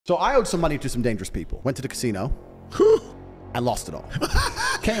So I owed some money to some dangerous people. Went to the casino and lost it all.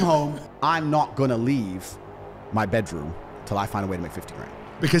 Came home. I'm not going to leave my bedroom until I find a way to make 50 grand.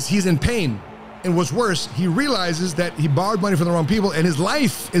 Because he's in pain. And what's worse, he realizes that he borrowed money from the wrong people and his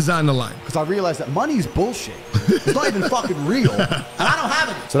life is on the line. Because I realized that money's bullshit. It's not even fucking real. And I don't have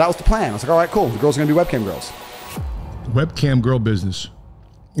it. So that was the plan. I was like, all right, cool. The girls are going to be webcam girls. Webcam girl business.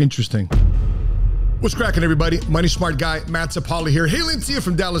 Interesting. What's cracking, everybody? Money Smart Guy, Matt Sapaula here, hailing to you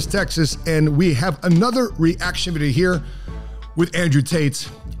from Dallas, Texas. And we have another reaction video here with Andrew Tate.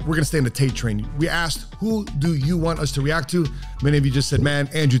 We're going to stay in the Tate train. We asked, who do you want us to react to? Many of you just said, man,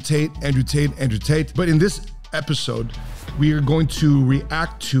 Andrew Tate, Andrew Tate, Andrew Tate. But in this episode, we are going to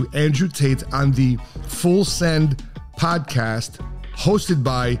react to Andrew Tate on the Full Send podcast hosted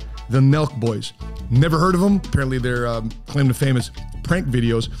by the Nelk Boys. Never heard of them. Apparently they're claim to fame as prank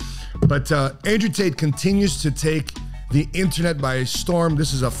videos. But Andrew Tate continues to take the internet by storm.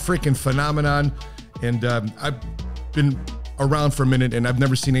 This is a freaking phenomenon. And I've been around for a minute and I've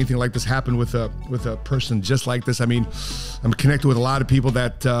never seen anything like this happen with a person just like this. I mean, I'm connected with a lot of people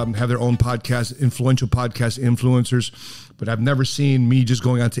that have their own podcasts, influential podcast influencers, but I've never seen me just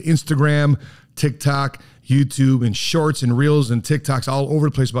going onto Instagram, TikTok, YouTube, and shorts and reels and TikToks all over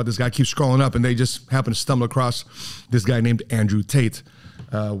the place about this guy. I keep scrolling up and they just happen to stumble across this guy named Andrew Tate.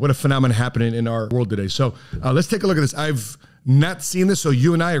 What a phenomenon happening in our world today. So let's take a look at this. I've not seen this, so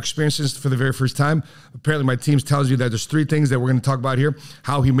you and I are experiencing this for the very first time. Apparently my team tells you that there's three things that we're going to talk about here: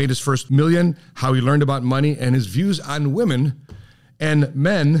 how he made his first million, how he learned about money, and his views on women and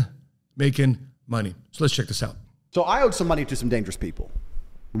men making money. So let's check this out. So I owed some money to some dangerous people.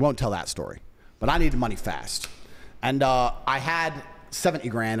 We won't tell that story, but I needed money fast. And I had 70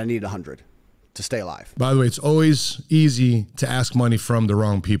 grand, I needed 100 to stay alive. By the way, it's always easy to ask money from the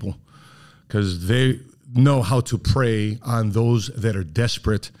wrong people because they know how to prey on those that are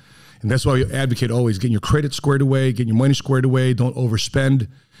desperate. And that's why we advocate always getting your credit squared away, getting your money squared away. Don't overspend,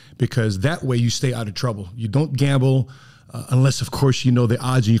 because that way you stay out of trouble. You don't gamble unless, of course, you know the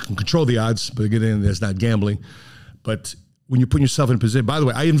odds and you can control the odds. But again, that's not gambling. But when you put yourself in a position, by the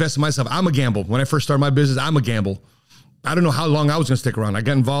way, I invest in myself. I'm a gamble. When I first started my business, I'm a gamble. I don't know how long I was going to stick around. I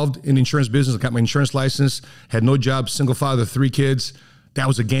got involved in the insurance business. I got my insurance license, had no job, single father, 3 kids. That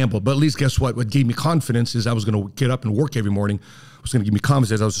was a gamble. But at least guess what? What gave me confidence is I was going to get up and work every morning. It was going to give me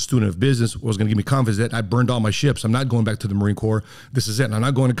confidence that I was a student of business. It was going to give me confidence that I burned all my ships. I'm not going back to the Marine Corps. This is it. And I'm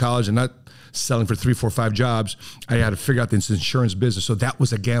not going to college. I'm not selling for 3, 4, 5 jobs. I had to figure out this insurance business. So that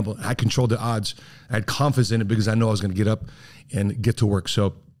was a gamble. I controlled the odds. I had confidence in it because I know I was going to get up and get to work.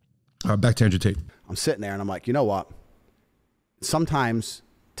 So back to Andrew Tate. I'm sitting there and I'm like, you know what? Sometimes,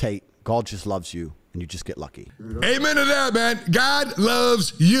 Tate, God just loves you and you just get lucky. Amen to that, man. God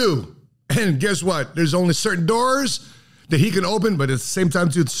loves you. And guess what? There's only certain doors that he can open, but at the same time,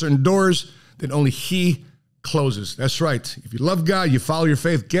 too, certain doors that only he closes. That's right. If you love God, you follow your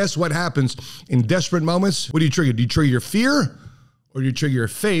faith. Guess what happens in desperate moments? What do you trigger? Do you trigger your fear or do you trigger your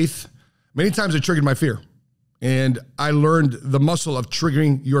faith? Many times I triggered my fear. And I learned the muscle of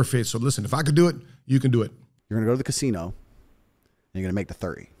triggering your faith. So listen, if I could do it, you can do it. You're going to go to the casino and you're going to make the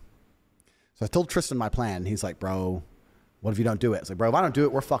 30. So I told Tristan my plan. And he's like, bro, what if you don't do it? I was like, bro, if I don't do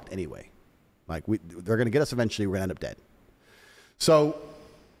it, we're fucked anyway. Like, they're going to get us eventually. We're going to end up dead. So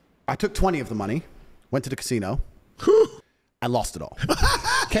I took 20 of the money, went to the casino, and lost it all.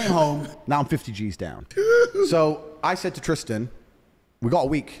 Came home. Now I'm 50 G's down. So I said to Tristan, we got a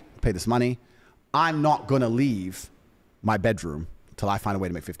week to pay this money. I'm not going to leave my bedroom until I find a way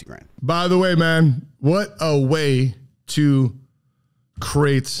to make 50 grand. By the way, man, what a way to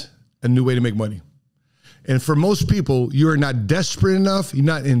create a new way to make money. And for most people, you're not desperate enough, you're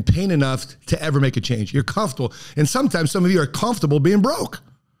not in pain enough to ever make a change. You're comfortable. And sometimes some of you are comfortable being broke.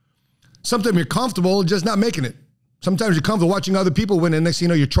 Sometimes you're comfortable just not making it. Sometimes you're comfortable watching other people win, and next thing you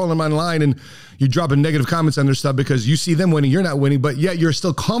know, you're trolling them online and you're dropping negative comments on their stuff because you see them winning, you're not winning, but yet you're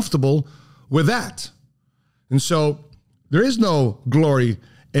still comfortable with that. And so there is no glory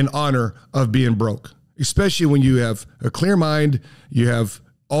and honor of being broke, especially when you have a clear mind, you have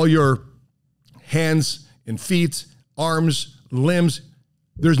all your hands and feet, arms, limbs.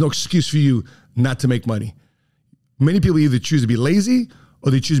 There's no excuse for you not to make money. Many people either choose to be lazy or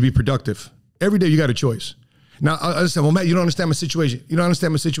they choose to be productive. Every day you got a choice. Now, I understand, well, Matt, you don't understand my situation. You don't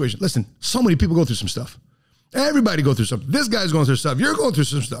understand my situation. Listen, so many people go through some stuff. Everybody go through something. This guy's going through stuff. You're going through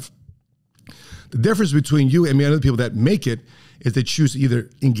some stuff. The difference between you and many other people that make it is they choose to either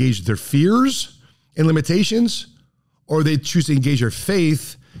engage their fears and limitations, or they choose to engage their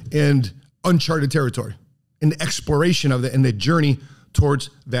faith and uncharted territory, in the exploration of it and the journey towards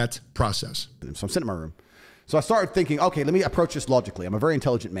that process. So I'm sitting in my room So I started thinking, okay, let me approach this logically. I'm a very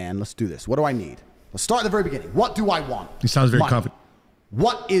intelligent man. Let's do this. What do I need? Let's start at the very beginning. What do I want? He sounds very money. confident.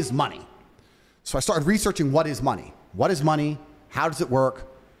 What is money? So I started researching what is money. What is money? How does it work?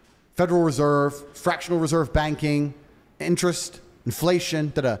 Federal Reserve, fractional reserve banking, interest,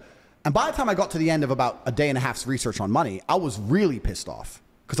 inflation, da-da. And by the time I got to the end of about a day and a half's research on money, I was really pissed off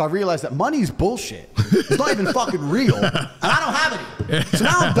because I realized that money's bullshit. It's not even fucking real, and I don't have any. So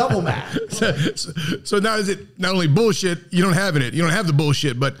now I'm double mad. So now is it not only bullshit, you don't have it. You don't have the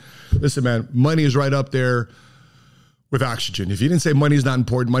bullshit, but listen, man, money is right up there with oxygen. If you didn't say money is not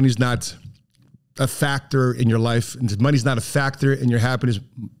important, money's not a factor in your life, and money's not a factor in your happiness,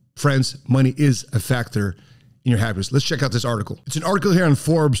 friends, money is a factor in your happiness. Let's check out this article. It's an article here on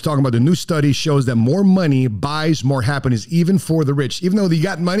Forbes talking about the new study shows that more money buys more happiness, even for the rich. Even though you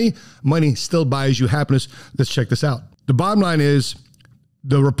got money, money still buys you happiness. Let's check this out. The bottom line is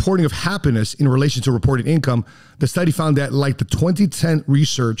the reporting of happiness in relation to reported income. The study found that, like the 2010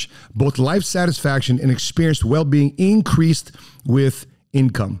 research, both life satisfaction and experienced well-being increased with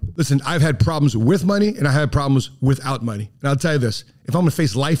income. Listen, I've had problems with money and I had problems without money. And I'll tell you this, if I'm gonna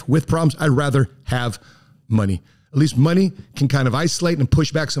face life with problems, I'd rather have money. At least money can kind of isolate and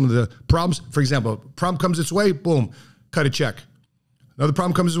push back some of the problems. For example, problem comes its way, boom, cut a check. Another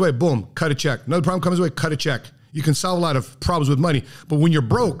problem comes its way, boom, cut a check. Another problem comes its way, cut a check. You can solve a lot of problems with money, but when you're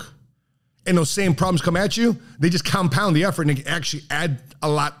broke and those same problems come at you, they just compound the effort and they actually add a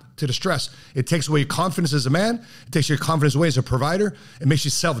lot to the stress. It takes away your confidence as a man. It takes your confidence away as a provider. It makes you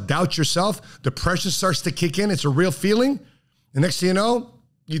self-doubt yourself. Depression starts to kick in. It's a real feeling. The next thing you know,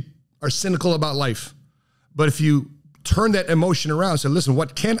 you are cynical about life. But if you turn that emotion around and say, listen,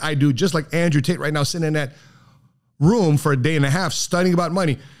 what can I do? Just like Andrew Tate right now sitting in that room for a day and a half studying about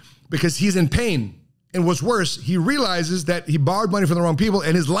money because he's in pain. And what's worse, he realizes that he borrowed money from the wrong people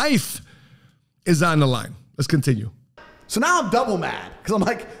and his life is on the line. Let's continue. So now I'm double mad because I'm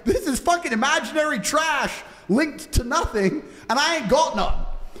like, this is fucking imaginary trash linked to nothing and I ain't got none.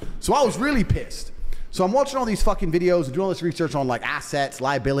 So I was really pissed. So I'm watching all these fucking videos and doing all this research on like assets,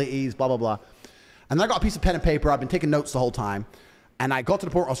 liabilities, blah, blah, blah. And then I got a piece of pen and paper. I've been taking notes the whole time. And I got to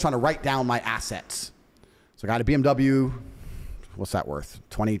the point where I was trying to write down my assets. So I got a BMW. What's that worth?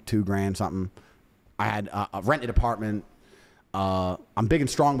 22 grand something. I had a rented apartment. I'm big and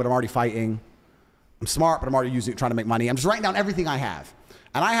strong, but I'm already fighting. I'm smart, but I'm already using it, trying to make money. I'm just writing down everything I have.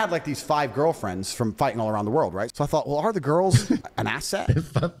 And I had like these 5 girlfriends from fighting all around the world, right? So I thought, well, are the girls an asset?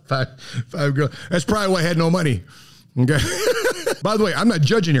 five girls. That's probably why I had no money. Okay. By the way, I'm not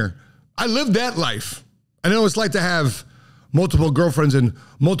judging here. I lived that life. I know what it's like to have multiple girlfriends and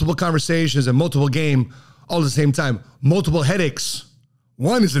multiple conversations and multiple game all at the same time. Multiple headaches.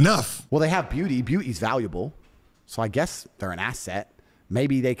 One is enough. Well, they have beauty. Beauty's valuable. So I guess they're an asset.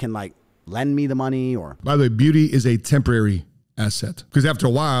 Maybe they can like lend me the money or... By the way, beauty is a temporary asset because after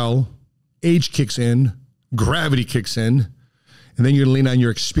a while, age kicks in, gravity kicks in, and then you're gonna lean on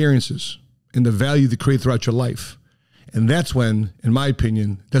your experiences and the value they create throughout your life. And that's when, in my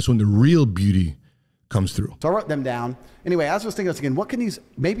opinion, that's when the real beauty comes through. So I wrote them down. Anyway, as I was thinking again, what can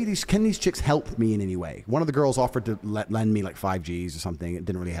can these chicks help me in any way? One of the girls offered to lend me like 5 G's or something. It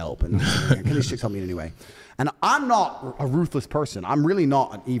didn't really help. And can these chicks help me in any way? And I'm not a ruthless person. I'm really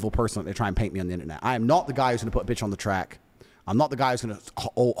not an evil person that they try and paint me on the internet. I am not the guy who's going to put a bitch on the track. I'm not the guy who's going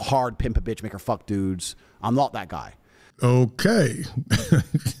to hard pimp a bitch, make her fuck dudes. I'm not that guy. Okay.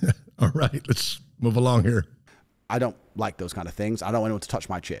 All right, let's move along here. I don't like those kind of things. I don't want anyone to touch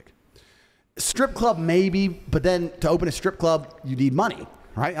my chick. Strip club, maybe, but then to open a strip club, you need money,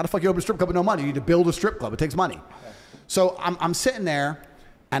 right? How the fuck you open a strip club with no money? You need to build a strip club. It takes money. Okay. So I'm sitting there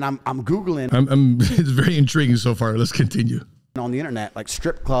and I'm Googling. It's very intriguing so far. Let's continue. On the internet, like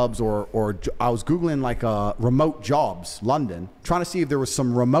strip clubs or I was Googling like remote jobs, London, trying to see if there was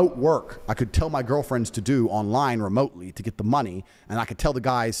some remote work I could tell my girlfriends to do online remotely to get the money. And I could tell the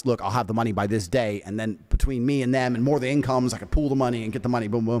guys, look, I'll have the money by this day. And then between me and them and more of the incomes, I could pool the money and get the money,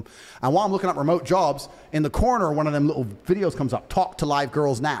 boom, boom. And while I'm looking up remote jobs, in the corner, one of them little videos comes up, talk to live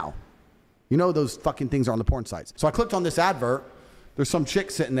girls now. You know those fucking things are on the porn sites. So I clicked on this advert. There's some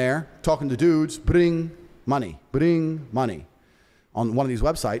chick sitting there talking to dudes, bring money on one of these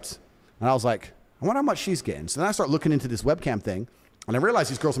websites. And I was like, I wonder how much she's getting. So then I start looking into this webcam thing and I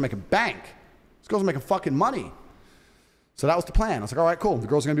realized these girls are making bank. These girls are making fucking money. So that was the plan. I was like, all right, cool. The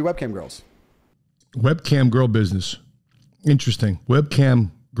girls are going to be webcam girls. Webcam girl business. Interesting.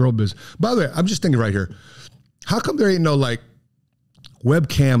 Webcam girl business. By the way, I'm just thinking right here. How come there ain't no like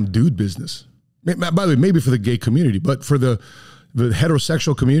webcam dude business? By the way, maybe for the gay community, but for the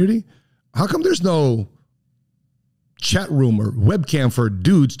heterosexual community, how come there's no chat room or webcam for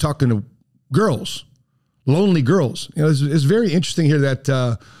dudes talking to girls? lonely girls. You know, it's very interesting here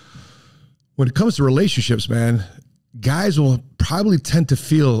that when it comes to relationships, man, guys will probably tend to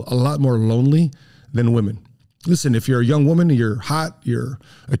feel a lot more lonely than women. Listen, if you're a young woman, you're hot, you're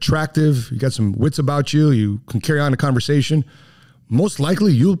attractive, you got some wits about you, you can carry on a conversation, most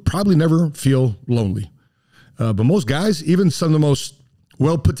likely you'll probably never feel lonely. But most guys, even some of the most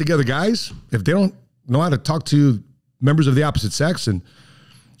well put together guys, if they don't know how to talk to members of the opposite sex and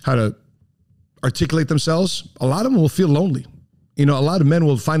how to articulate themselves, a lot of them will feel lonely. You know, a lot of men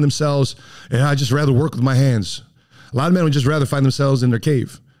will find themselves, I'd just rather work with my hands. A lot of men would just rather find themselves in their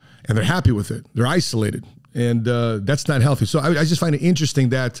cave, and they're happy with it. They're isolated, and that's not healthy. So I just find it interesting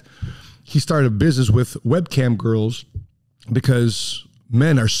that he started a business with webcam girls because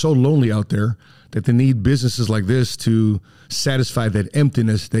men are so lonely out there that they need businesses like this to satisfy that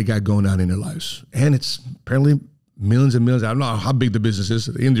emptiness they got going on in their lives. And it's apparently millions and millions. I don't know how big the business is,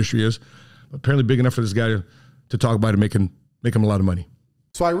 the industry is, but apparently big enough for this guy to talk about it, make him a lot of money.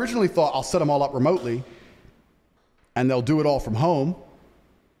 So I originally thought I'll set them all up remotely and they'll do it all from home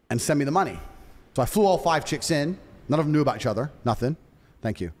and send me the money. So I flew all 5 chicks in. None of them knew about each other. Nothing.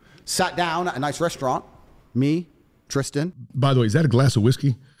 Thank you. Sat down at a nice restaurant. Me, Tristan. By the way, is that a glass of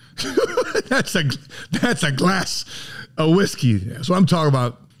whiskey? That's a glass of whiskey. So I'm talking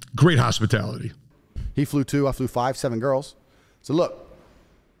about great hospitality. He flew 2, I flew 5, 7 girls. So look,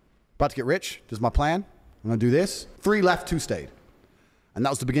 about to get rich. This is my plan. I'm going to do this. 3 left, 2 stayed. And that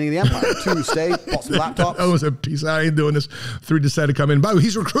was the beginning of the empire. 2 stayed, bought some laptops. That was a piece. I ain't doing this. 3 decided to come in. By the way,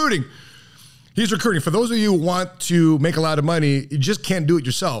 he's recruiting. He's recruiting. For those of you who want to make a lot of money, you just can't do it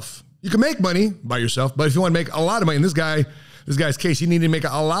yourself. You can make money by yourself, but if you want to make a lot of money, in this guy's case, he needed to make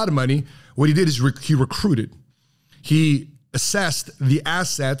a lot of money. What he did is he recruited. He assessed the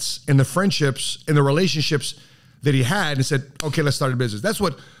assets and the friendships and the relationships that he had and said, okay, let's start a business. That's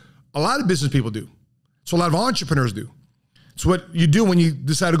what a lot of business people do. It's what a lot of entrepreneurs do. It's what you do when you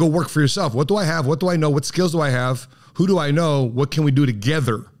decide to go work for yourself. What do I have? What do I know? What skills do I have? Who do I know? What can we do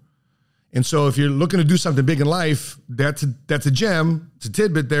together? And so if you're looking to do something big in life, that's a gem. It's a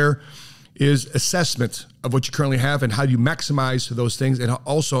tidbit there, is assessment of what you currently have and how you maximize those things. And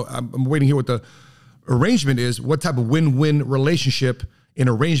also, I'm waiting here what the arrangement is. What type of win-win relationship and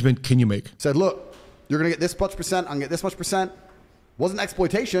arrangement can you make? Said, look, you're going to get this much percent. I'm going to get this much percent. Wasn't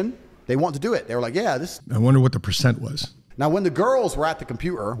exploitation. They want to do it. They were like, yeah, this. I wonder what the percent was. Now, when the girls were at the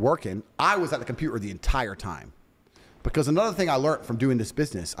computer working, I was at the computer the entire time. Because another thing I learned from doing this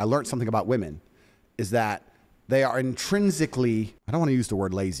business, I learned something about women, is that they are intrinsically, I don't want to use the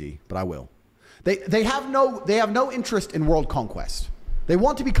word lazy, but I will. They have no interest in world conquest. They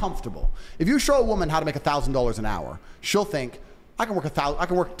want to be comfortable. If you show a woman how to make $1,000 an hour, she'll think, I can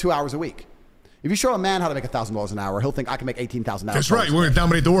work 2 hours a week. If you show a man how to make $1,000 an hour, he'll think I can make $18,000. That's right. We're going to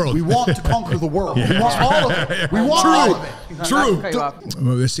dominate the world. We want to conquer the world. We want all of it. We want all of it. True.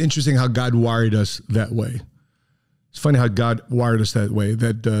 Well, it's interesting how God wired us that way. It's funny how God wired us that way.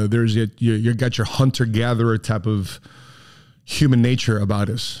 That you got your hunter-gatherer type of human nature about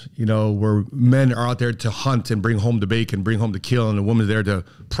us. You know, where men are out there to hunt and bring home the bacon, bring home the kill, and the woman's there to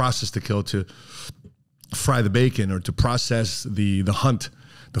process the kill, to fry the bacon or to process the hunt,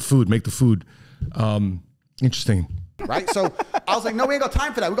 the food, make the food. Interesting. Right? So I was like, no, we ain't got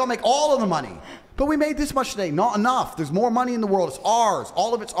time for that. We got to make all of the money. But we made this much today. Not enough. There's more money in the world. It's ours.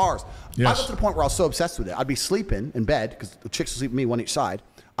 All of it's ours. Yes. I got to the point where I was so obsessed with it. I'd be sleeping in bed because the chicks would sleep with me, one each side.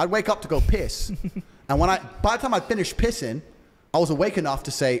 I'd wake up to go piss. And by the time I finished pissing, I was awake enough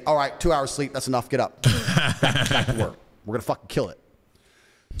to say, all right, 2 hours sleep. That's enough. Get up. Back to work. We're going to fucking kill it.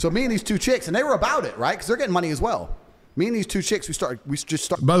 So me and these 2 chicks, and they were about it, right? Because they're getting money as well. Me and these 2 chicks, we just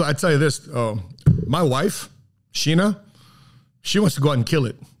started. By the way, I tell you this, my wife, Sheena, she wants to go out and kill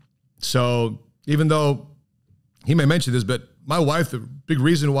it. So even though he may mention this, but my wife, the big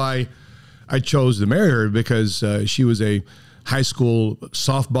reason why I chose to marry her, because she was a high school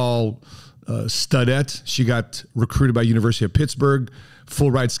softball studette. She got recruited by University of Pittsburgh,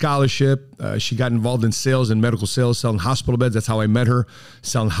 full ride scholarship. She got involved in sales and medical sales, selling hospital beds. That's how I met her,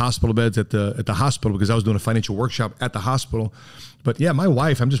 selling hospital beds at the hospital, because I was doing a financial workshop at the hospital. But yeah, my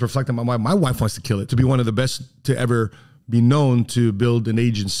wife, I'm just reflecting on my wife wants to kill it, to be one of the best to ever be known, to build an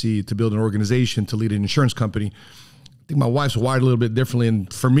agency, to build an organization, to lead an insurance company. I think my wife's wired a little bit differently.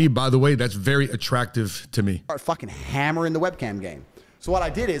 And for me, by the way, that's very attractive to me. Start fucking hammering the webcam game. So what I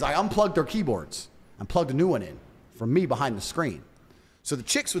did is I unplugged their keyboards and plugged a new one in from me behind the screen. So the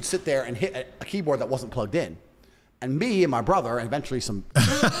chicks would sit there and hit a keyboard that wasn't plugged in. And me and my brother, and eventually some...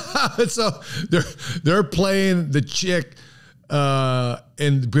 So they're playing the chick,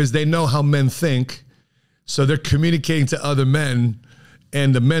 and because they know how men think, so they're communicating to other men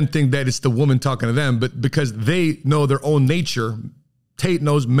And the men think that it's the woman talking to them, but because they know their own nature, Tate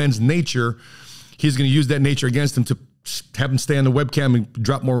knows men's nature, he's going to use that nature against them to have them stay on the webcam and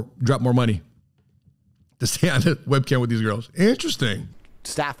drop more money to stay on the webcam with these girls. Interesting.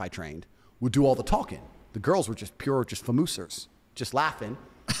 Staff I trained would do all the talking. The girls were just famoosers, just laughing.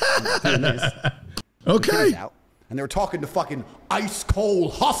 And doing this. Okay. And they were talking to fucking ice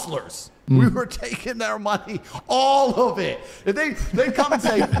cold hustlers. We were taking their money, all of it. If they come and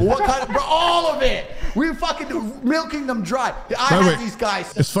say, what kind of, all of it. We were fucking milking them dry. I had these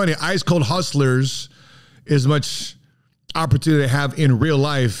guys. It's funny, ice cold hustlers, as much opportunity they have in real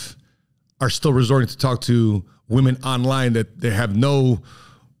life, are still resorting to talk to women online that they have no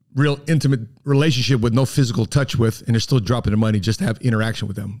real intimate relationship with, no physical touch with, and they're still dropping their money just to have interaction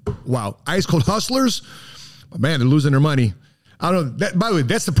with them. Wow. Ice cold hustlers, man, they're losing their money. I don't know. That, by the way,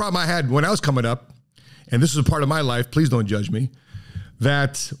 that's the problem I had when I was coming up, and this is a part of my life. Please don't judge me.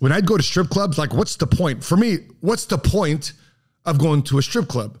 That when I'd go to strip clubs, like, what's the point? For me, what's the point of going to a strip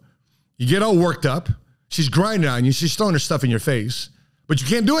club? You get all worked up. She's grinding on you. She's throwing her stuff in your face, but you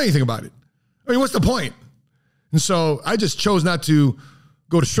can't do anything about it. I mean, what's the point? And so I just chose not to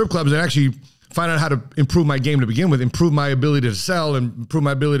go to strip clubs and actually find out how to improve my game to begin with, improve my ability to sell, and improve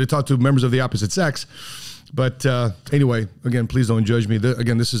my ability to talk to members of the opposite sex. But anyway, again, please don't judge me.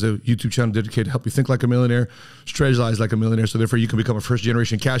 Again, this is a YouTube channel dedicated to help you think like a millionaire, strategize like a millionaire, so therefore you can become a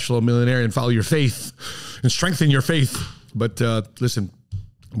first-generation cash flow millionaire and follow your faith and strengthen your faith. But listen,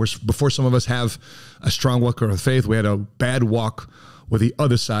 before some of us have a strong walk of faith, we had a bad walk with the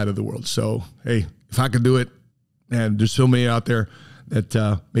other side of the world. So, hey, if I could do it, and there's so many out there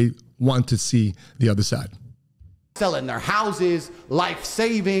that may want to see the other side. Selling their houses, life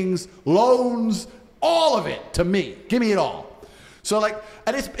savings, loans, all of it to me. Give me it all. So like,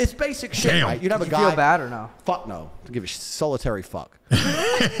 and it's basic shit, Damn. right? You'd have a You guy. feel bad or no? Fuck no. To give a solitary fuck. Did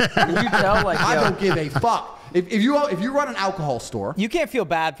you tell, like, I yo, don't give a fuck. If you run an alcohol store, You can't feel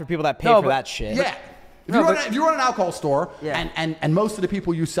bad for people that pay No, for but- that shit. yeah. If you run an alcohol store, and most of the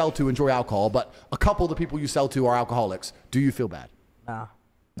people you sell to enjoy alcohol, but a couple of the people you sell to are alcoholics, do you feel bad? nah.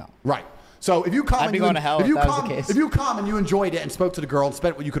 Right. So if you come I'd and be you, going to hell if if you that was come, the case. if you come and you enjoyed it and spoke to the girl and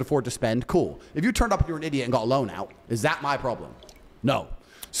spent what you could afford to spend, cool. If you turned up and you're an idiot and got a loan out, is that my problem? No.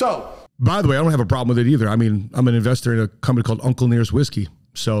 So By the way, I don't have a problem with it either. I mean, I'm an investor in a company called Uncle Near's Whiskey.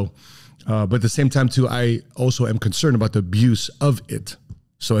 So, but at the same time too, I also am concerned about the abuse of it.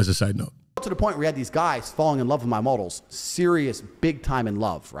 So as a side note. to the point where we had these guys falling in love with my models, serious, big time in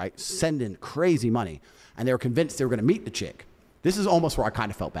love, right? Sending crazy money. And they were convinced they were going to meet the chick. This is almost where I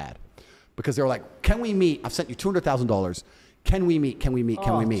kind of felt bad. Because they were like, can we meet? I've sent you $200,000. Can we meet? Can we meet?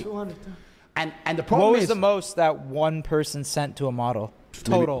 Can we meet? And the problem What was is, the most that one person sent to a model?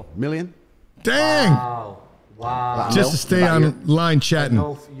 Total. million? Dang. Wow. Just to stay online chatting.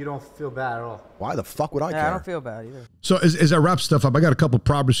 No, you don't feel bad at all. Why the fuck would I Yeah, care? I don't feel bad either. So as I wrap stuff up, I got a couple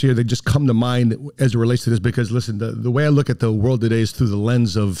proverbs here that just come to mind as it relates to this, because listen, the way I look at the world today is through the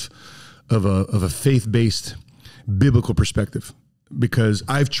lens of a faith-based biblical perspective, because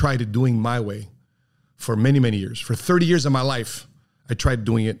I've tried it doing my way for many, many years. For 30 years of my life, I tried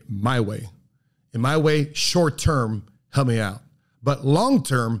doing it my way. In my way, short term, help me out. But long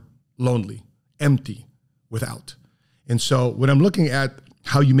term, lonely, empty, without. And so when I'm looking at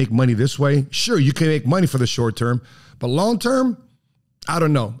how you make money this way, sure, you can make money for the short term, but long term, I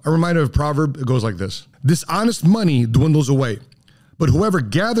don't know. A reminder of a proverb, it goes like this: dishonest money dwindles away, but whoever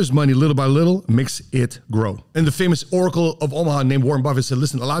gathers money little by little makes it grow. And the famous Oracle of Omaha named Warren Buffett said,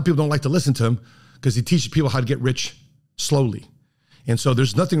 listen, a lot of people don't like to listen to him because he teaches people how to get rich slowly. And so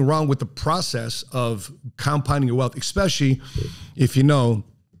there's nothing wrong with the process of compounding your wealth, especially if you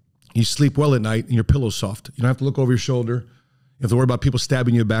sleep well at night and your pillow's soft. You don't have to look over your shoulder. You have to worry about people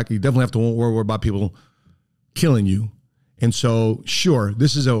stabbing you back. You definitely have to worry about people killing you. And so, sure,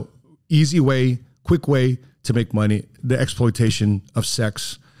 this is a easy way, quick way to make money, the exploitation of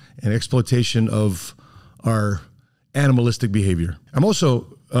sex and exploitation of our animalistic behavior. I'm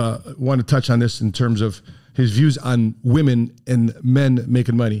also want to touch on this in terms of his views on women and men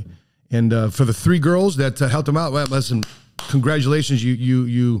making money. And for the three girls that helped him out, well, listen, congratulations,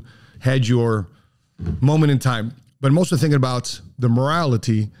 you had your moment in time. But I'm also thinking about the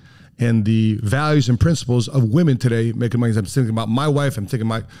morality and the values and principles of women today making money. I'm thinking about my wife. I'm thinking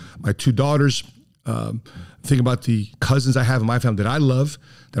my two daughters. Thinking about the cousins I have in my family that I love,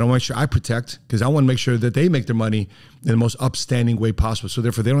 that I want to make sure I protect, because I want to make sure that they make their money in the most upstanding way possible. So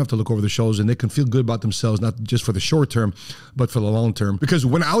therefore, they don't have to look over their shoulders, and they can feel good about themselves, not just for the short term, but for the long term. Because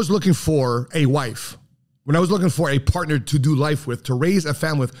when I was looking for a wife, when I was looking for a partner to do life with, to raise a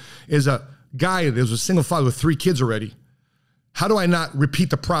family with, is a guy that was a single father with 3 kids already. How do I not repeat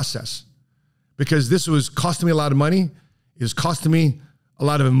the process? Because this was costing me a lot of money. It was costing me a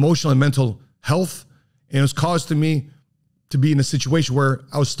lot of emotional and mental health. And it was costing me to be in a situation where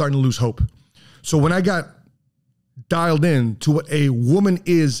I was starting to lose hope. So when I got dialed in to what a woman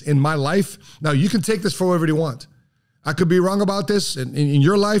is in my life, now you can take this for whatever you want. I could be wrong about this in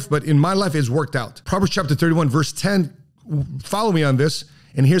your life, but in my life, it's worked out. Proverbs chapter 31, verse 10, follow me on this,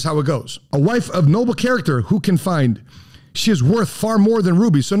 and here's how it goes. A wife of noble character, who can find? She is worth far more than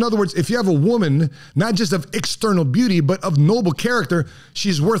rubies. So in other words, if you have a woman, not just of external beauty, but of noble character,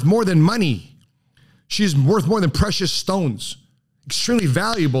 she's worth more than money. She's worth more than precious stones. Extremely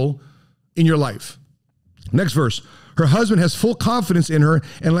valuable in your life. Next verse. Her husband has full confidence in her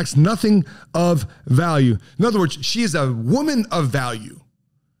and lacks nothing of value. In other words, she is a woman of value.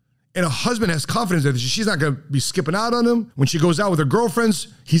 And a husband has confidence in her. She's not going to be skipping out on him. When she goes out with her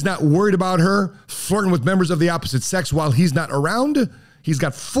girlfriends, he's not worried about her flirting with members of the opposite sex while he's not around. He's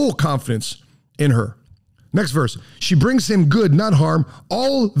got full confidence in her. Next verse. She brings him good, not harm,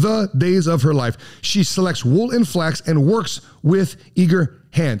 all the days of her life. She selects wool and flax and works with eager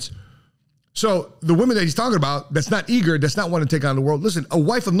hands. So the woman that he's talking about, that's not eager, does not want to take on the world. Listen, a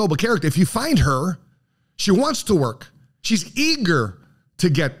wife of noble character, if you find her, she wants to work. She's eager to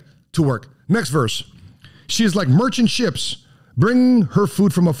get to work. Next verse. She is like merchant ships, bringing her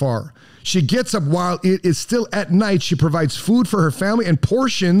food from afar. She gets up while it is still at night. She provides food for her family and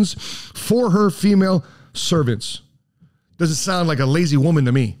portions for her female servants. Doesn't sound like a lazy woman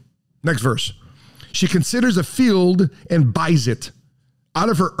to me. Next verse. She considers a field and buys it. Out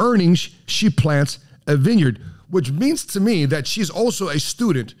of her earnings, she plants a vineyard, which means to me that she's also a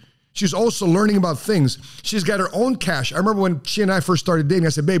student. She's also learning about things. She's got her own cash. I remember when she and I first started dating, I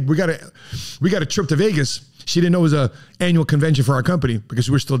said, babe, we got a trip to Vegas. She didn't know it was an annual convention for our company because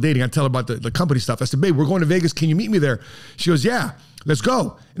we were still dating. I tell her about the company stuff. I said, babe, we're going to Vegas. Can you meet me there? She goes, yeah, let's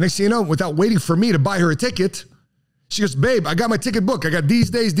go. And next thing you know, without waiting for me to buy her a ticket, she goes, babe, I got my ticket booked. I got these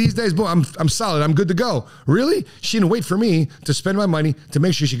days, boom, I'm solid. I'm good to go. Really? She didn't wait for me to spend my money to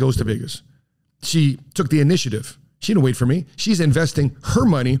make sure she goes to Vegas. She took the initiative. She didn't wait for me. She's investing her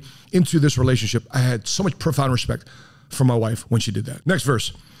money into this relationship. I had so much profound respect for my wife when she did that. Next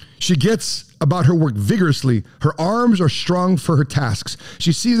verse. She gets about her work vigorously. Her arms are strong for her tasks.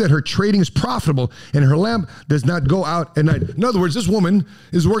 She sees that her trading is profitable and her lamp does not go out at night. In other words, this woman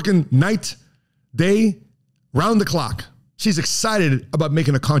is working night, day, round the clock. She's excited about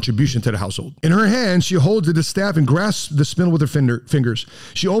making a contribution to the household. In her hand, she holds the distaff and grasps the spindle with her fingers.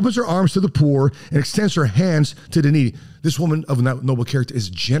 She opens her arms to the poor and extends her hands to the needy. This woman of noble character is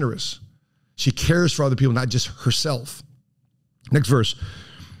generous. She cares for other people, not just herself. Next verse.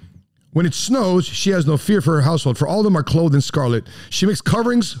 When it snows, she has no fear for her household, for all of them are clothed in scarlet. She makes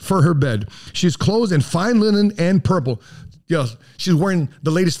coverings for her bed. She is clothed in fine linen and purple. She's wearing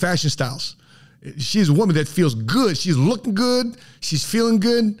the latest fashion styles. She's a woman that feels good. She's looking good. She's feeling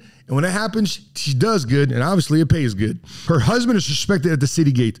good. And when that happens, she does good. And obviously it pays good. Her husband is respected at the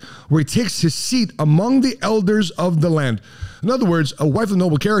city gate, where he takes his seat among the elders of the land. In other words, a wife of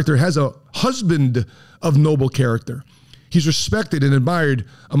noble character has a husband of noble character. He's respected and admired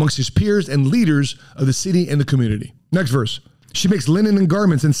amongst his peers and leaders of the city and the community. Next verse. She makes linen and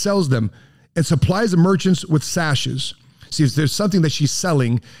garments and sells them and supplies the merchants with sashes. See, if there's something that she's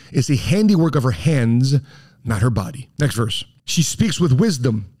selling, it's the handiwork of her hands, not her body. Next verse. She speaks with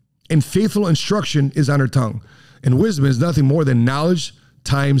wisdom, and faithful instruction is on her tongue. And wisdom is nothing more than knowledge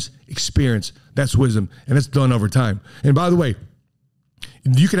times experience. That's wisdom, and it's done over time. And by the way,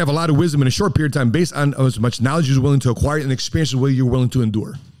 you can have a lot of wisdom in a short period of time based on as much knowledge as you're willing to acquire and experience as you're willing to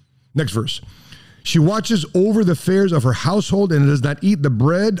endure. Next verse. She watches over the affairs of her household and does not eat the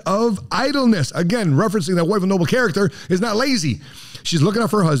bread of idleness. Again, referencing that wife of noble character is not lazy. She's looking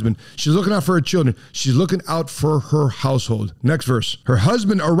out for her husband. She's looking out for her children. She's looking out for her household. Next verse. Her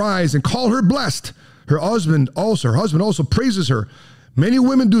husband arise and call her blessed. Her husband also praises her. Many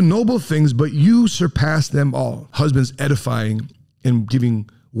women do noble things, but you surpass them all. Husband's edifying and giving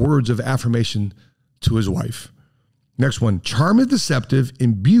words of affirmation to his wife. Next one. Charm is deceptive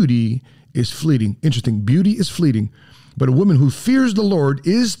and beauty is fleeting. Interesting. Beauty is fleeting, but a woman who fears the Lord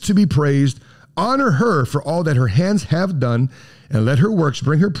is to be praised. Honor her for all that her hands have done, and let her works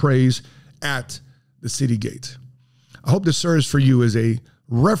bring her praise at the city gate. I hope this serves for you as a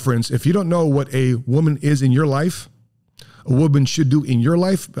reference. If you don't know what a woman is in your life, a woman should do in your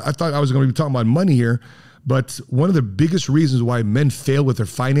life. I thought I was going to be talking about money here, but one of the biggest reasons why men fail with their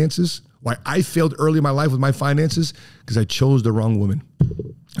finances, why I failed early in my life with my finances, because I chose the wrong woman.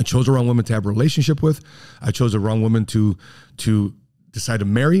 I chose the wrong woman to have a relationship with. I chose the wrong woman to decide to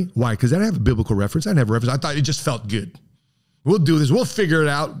marry. Why? Because I didn't have a biblical reference. I didn't have a reference. I thought it just felt good. We'll do this. We'll figure it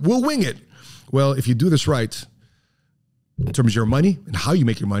out. We'll wing it. Well, if you do this right, in terms of your money and how you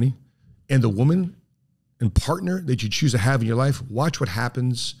make your money and the woman and partner that you choose to have in your life, watch what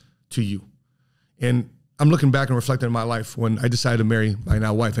happens to you. And I'm looking back and reflecting on my life when I decided to marry my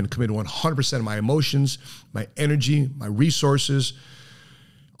now wife and commit 100% of my emotions, my energy, my resources,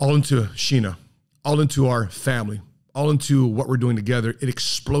 all into Sheena, all into our family, all into what we're doing together. It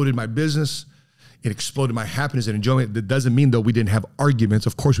exploded my business. It exploded my happiness and enjoyment. That doesn't mean, though, we didn't have arguments.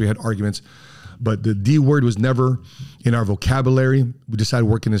 Of course we had arguments, but the D word was never in our vocabulary. We decided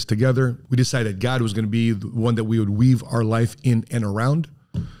working this together. We decided God was going to be the one that we would weave our life in and around.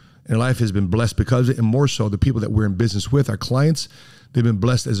 And life has been blessed because of it. And more so, the people that we're in business with, our clients, they've been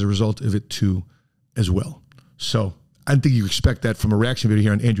blessed as a result of it too, as well. So I don't think you expect that from a reaction video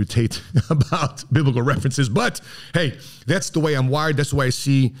here on Andrew Tate about biblical references. But hey, that's the way I'm wired. That's the way I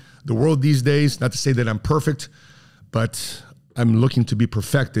see the world these days. Not to say that I'm perfect, but I'm looking to be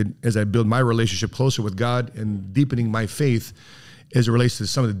perfected as I build my relationship closer with God and deepening my faith as it relates to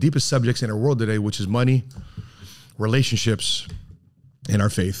some of the deepest subjects in our world today, which is money, relationships, and our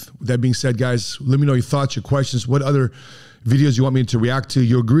faith. With that being said, guys, let me know your thoughts, your questions, what other videos you want me to react to.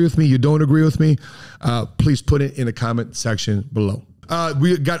 You agree with me, you don't agree with me, please put it in the comment section below.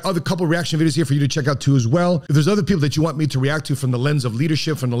 We got other couple reaction videos here for you to check out too as well. If there's other people that you want me to react to from the lens of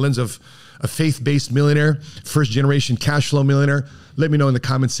leadership, from the lens of a faith-based millionaire, first generation cash flow millionaire, let me know in the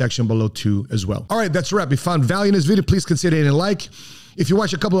comment section below too as well. All right, that's a wrap. If you found value in this video, please consider hitting a like. If you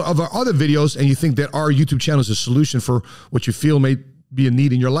watch a couple of our other videos and you think that our YouTube channel is a solution for what you feel may be a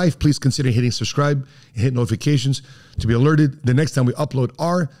need in your life, please consider hitting subscribe and hit notifications to be alerted the next time we upload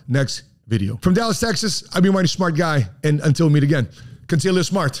our next video. From Dallas, Texas, I'm your mighty smart guy. And until we meet again, continue to live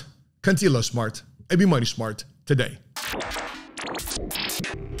smart, and be mighty smart today.